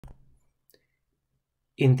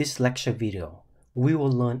In this lecture video, we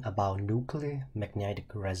will learn about nuclear magnetic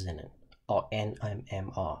resonance, or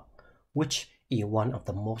NMR, which is one of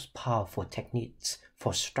the most powerful techniques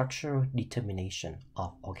for structural determination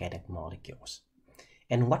of organic molecules.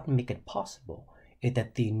 And what makes it possible is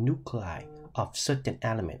that the nuclei of certain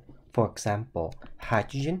elements, for example,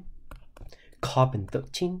 hydrogen,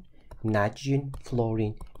 carbon-13, nitrogen,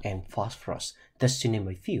 fluorine, and phosphorus, just to name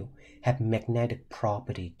a few, have magnetic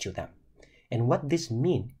property to them. And what this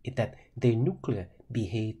means is that their nuclei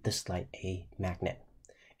behave just like a magnet,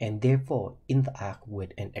 and therefore interact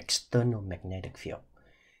with an external magnetic field.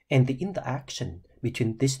 And the interaction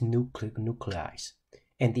between these nuclei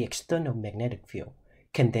and the external magnetic field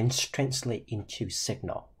can then translate into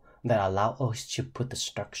signal that allow us to put the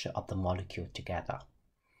structure of the molecule together.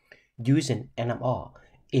 Using NMR,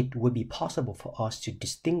 it would be possible for us to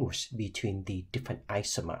distinguish between the different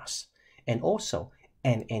isomers and also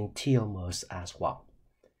enantiomers as well.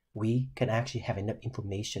 We can actually have enough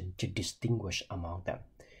information to distinguish among them,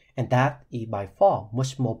 and that is by far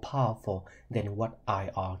much more powerful than what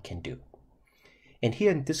IR can do. And here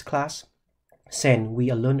in this class, since we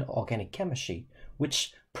are learning organic chemistry,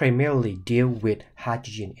 which primarily deal with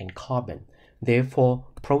hydrogen and carbon, therefore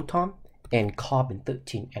proton and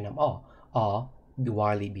carbon-13 NMR are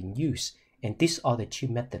widely being used, and these are the two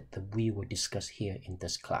methods that we will discuss here in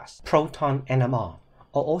this class. Proton NMR,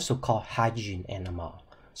 or also called hydrogen NMR.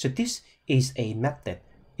 So this is a method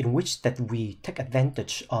in which that we take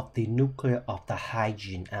advantage of the nucleus of the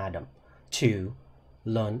hydrogen atom to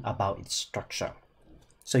learn about its structure.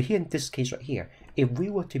 So here in this case right here, if we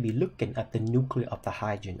were to be looking at the nucleus of the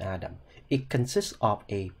hydrogen atom, it consists of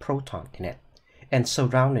a proton in it, and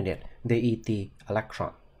surrounding it there is the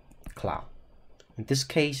electron cloud. In this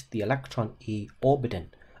case, the electron is orbiting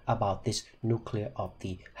about this nucleus of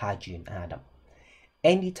the hydrogen atom.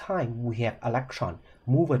 Anytime we have electron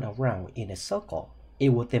moving around in a circle, it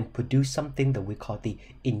will then produce something that we call the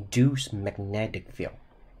induced magnetic field.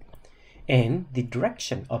 And the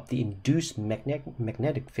direction of the induced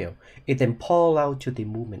magnetic field is then parallel to the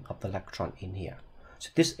movement of the electron in here. So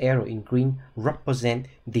this arrow in green represents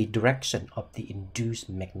the direction of the induced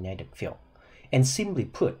magnetic field. And simply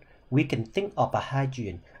put, we can think of a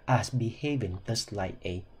hydrogen as behaving just like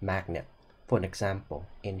a magnet, for an example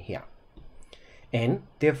in here. And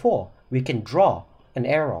therefore, we can draw an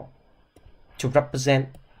arrow to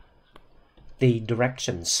represent the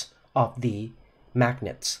directions of the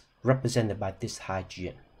magnets represented by this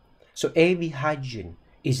hydrogen. So every hydrogen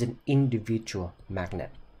is an individual magnet.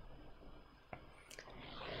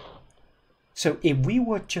 So if we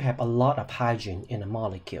were to have a lot of hydrogen in a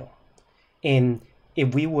molecule, and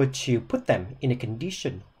if we were to put them in a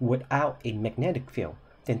condition without a magnetic field,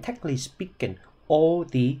 then technically speaking, all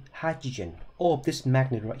the hydrogen, all of this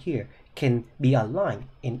magnet right here, can be aligned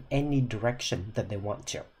in any direction that they want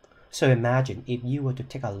to. So imagine if you were to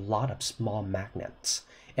take a lot of small magnets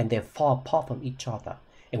and they fall apart from each other,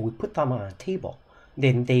 and we put them on a table,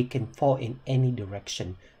 then they can fall in any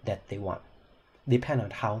direction that they want, depending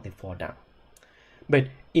on how they fall down. But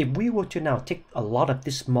if we were to now take a lot of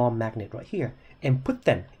this small magnet right here and put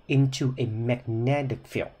them into a magnetic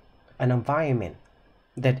field, an environment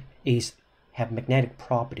that have magnetic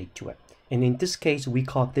property to it, and in this case we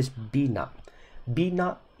call this B0.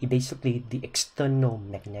 B0 is basically the external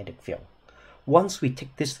magnetic field. Once we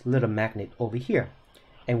take this little magnet over here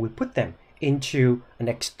and we put them into an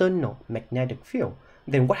external magnetic field,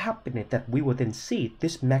 then what happens is that we will then see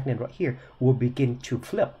this magnet right here will begin to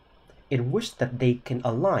flip, in which that they can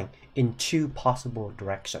align in two possible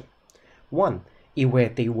directions. One is where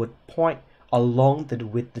they would point along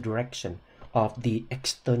with the direction of the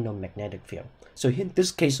external magnetic field. So in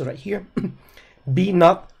this case right here,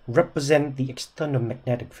 B0 represents the external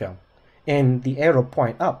magnetic field, and the arrow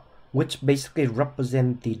point up, which basically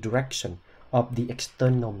represents the direction of the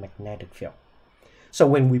external magnetic field. So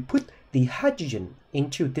when we put the hydrogen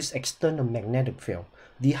into this external magnetic field,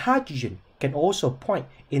 the hydrogen can also point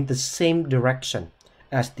in the same direction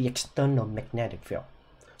as the external magnetic field.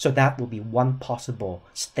 So that will be one possible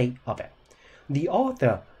state of it. The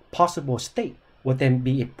other possible state will then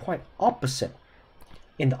be a point opposite,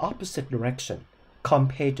 in the opposite direction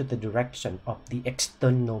compared to the direction of the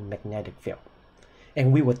external magnetic field.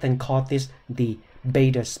 And we would then call this the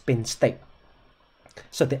beta spin state.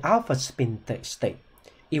 So the alpha spin state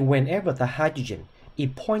is whenever the hydrogen is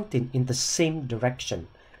pointing in the same direction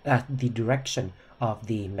as the direction of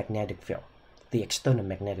the magnetic field, the external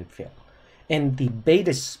magnetic field. And the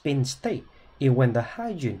beta spin state is when the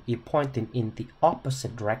hydrogen is pointing in the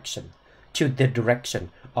opposite direction to the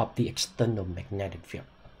direction of the external magnetic field.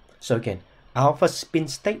 So again, alpha spin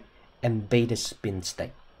state and beta spin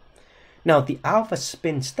state. Now the alpha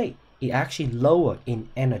spin state is actually lower in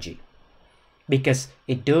energy because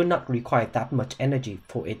it does not require that much energy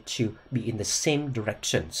for it to be in the same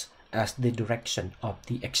directions as the direction of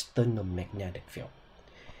the external magnetic field.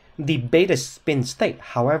 The beta spin state,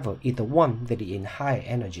 however, is the one that is in higher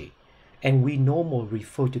energy, and we normally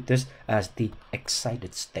refer to this as the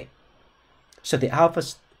excited state. So the alpha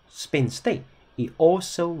spin state is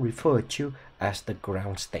also referred to as the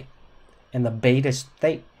ground state, and the beta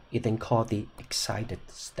state is then called the excited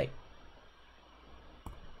state.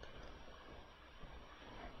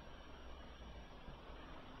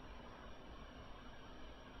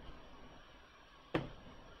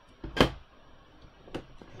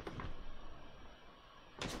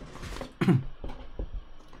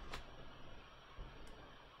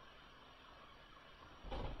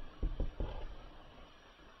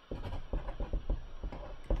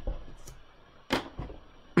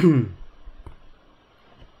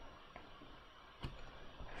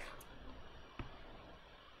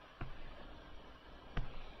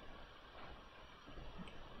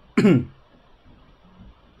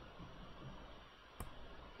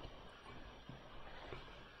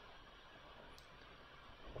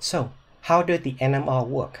 So, how does the NMR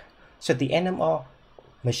work? So the NMR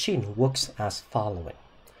machine works as following.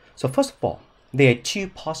 So first of all, there are two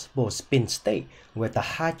possible spin states where the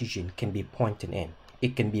hydrogen can be pointed in.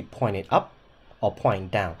 It can be pointed up or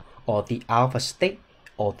pointed down, or the alpha state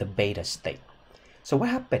or the beta state. So what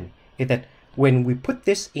happens is that when we put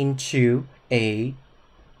this into a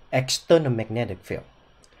external magnetic field,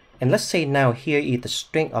 and let's say now here is the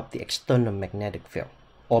strength of the external magnetic field,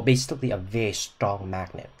 or basically a very strong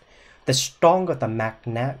magnet. The stronger the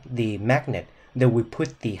magnet that we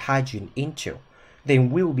put the hydrogen into, then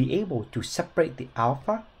we will be able to separate the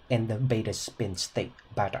alpha and the beta spin state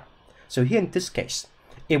better. So here in this case,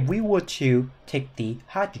 if we were to take the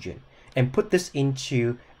hydrogen and put this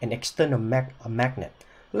into an external magnet,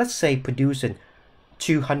 let's say producing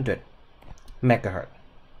 200 megahertz,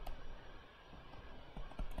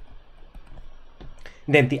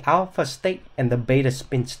 then the alpha state and the beta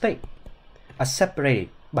spin state are separated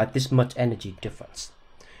by this much energy difference.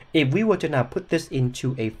 If we were to now put this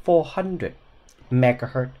into a 400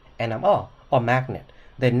 megahertz NMR or magnet,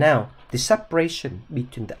 then now the separation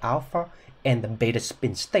between the alpha and the beta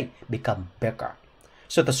spin state become bigger.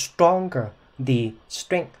 So the stronger the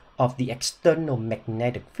strength of the external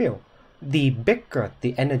magnetic field, the bigger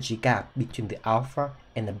the energy gap between the alpha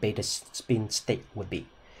and the beta spin state would be.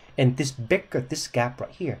 And this gap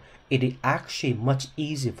right here, it is actually much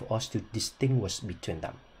easier for us to distinguish between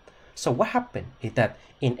them. So what happened is that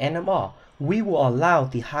in NMR, we will allow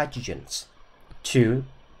the hydrogens to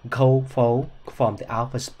go from the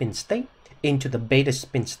alpha spin state into the beta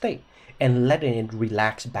spin state and letting it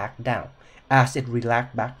relax back down. As it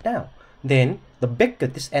relaxes back down, then the bigger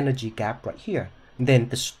this energy gap right here, then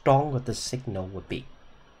the stronger the signal would be.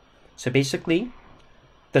 So basically,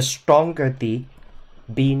 the stronger the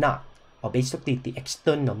B naught, or basically the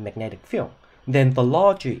external magnetic field, then the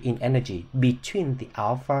larger in energy between the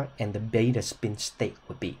alpha and the beta spin state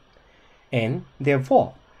would be. And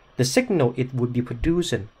therefore, the signal it would be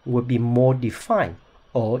producing would be more defined,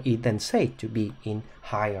 or it then said to be in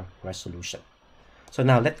higher resolution. So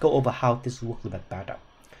now let's go over how this works a bit better.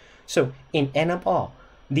 So in NMR,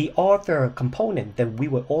 the other component that we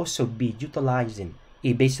will also be utilizing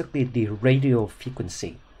is basically the radio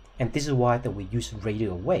frequency. And this is why that we use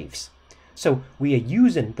radio waves. So we are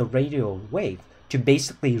using the radio wave to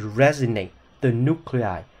basically resonate the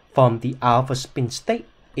nuclei from the alpha spin state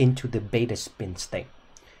into the beta spin state.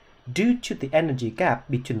 Due to the energy gap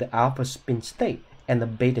between the alpha spin state and the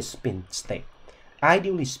beta spin state,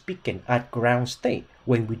 ideally speaking, at ground state,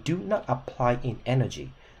 when we do not apply in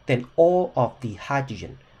energy, then all of the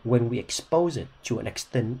hydrogen, when we expose it to an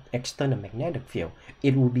external magnetic field,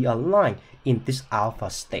 it will be aligned in this alpha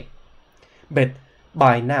state. But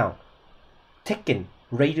by now taking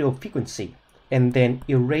radio frequency and then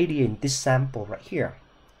irradiating this sample right here,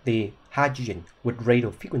 the hydrogen with radio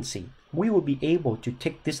frequency, we will be able to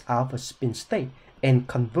take this alpha spin state and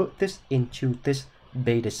convert this into this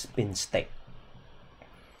beta spin state.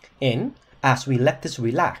 And as we let this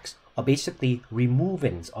relax, or basically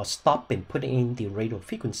removing or stopping putting in the radio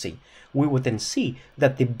frequency, we will then see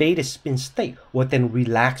that the beta spin state will then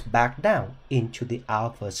relax back down into the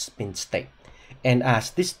alpha spin state. And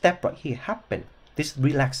as this step right here happen, this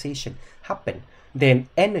relaxation happen, then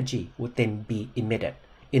energy would then be emitted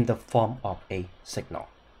in the form of a signal.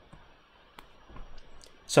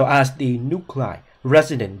 So as the nuclei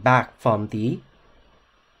resonate back from the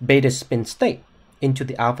beta spin state into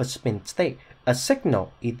the alpha spin state, a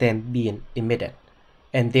signal is then being emitted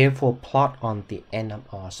and therefore plot on the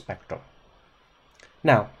NMR spectrum.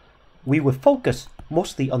 Now, we will focus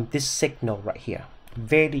mostly on this signal right here.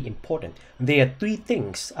 Very important. There are three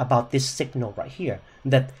things about this signal right here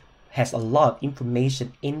that has a lot of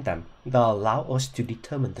information in them that allow us to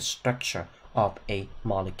determine the structure of a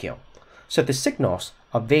molecule. So the signals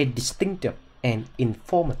are very distinctive and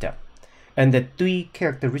informative. And the three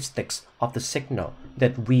characteristics of the signal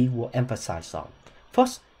that we will emphasize on.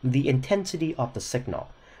 First, the intensity of the signal.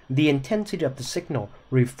 The intensity of the signal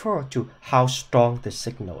refers to how strong the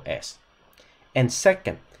signal is. And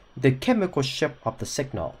second, the chemical shift of the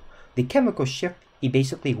signal. The chemical shift is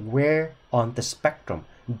basically where on the spectrum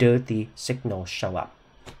does the signal show up.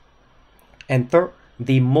 And third,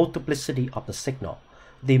 the multiplicity of the signal.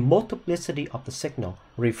 The multiplicity of the signal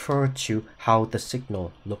refers to how the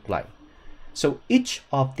signal looks like. So each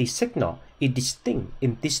of the signal is distinct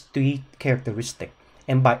in these three characteristics.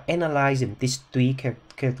 And by analyzing these three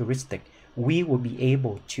characteristics, we will be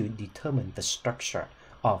able to determine the structure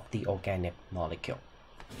of the organic molecule.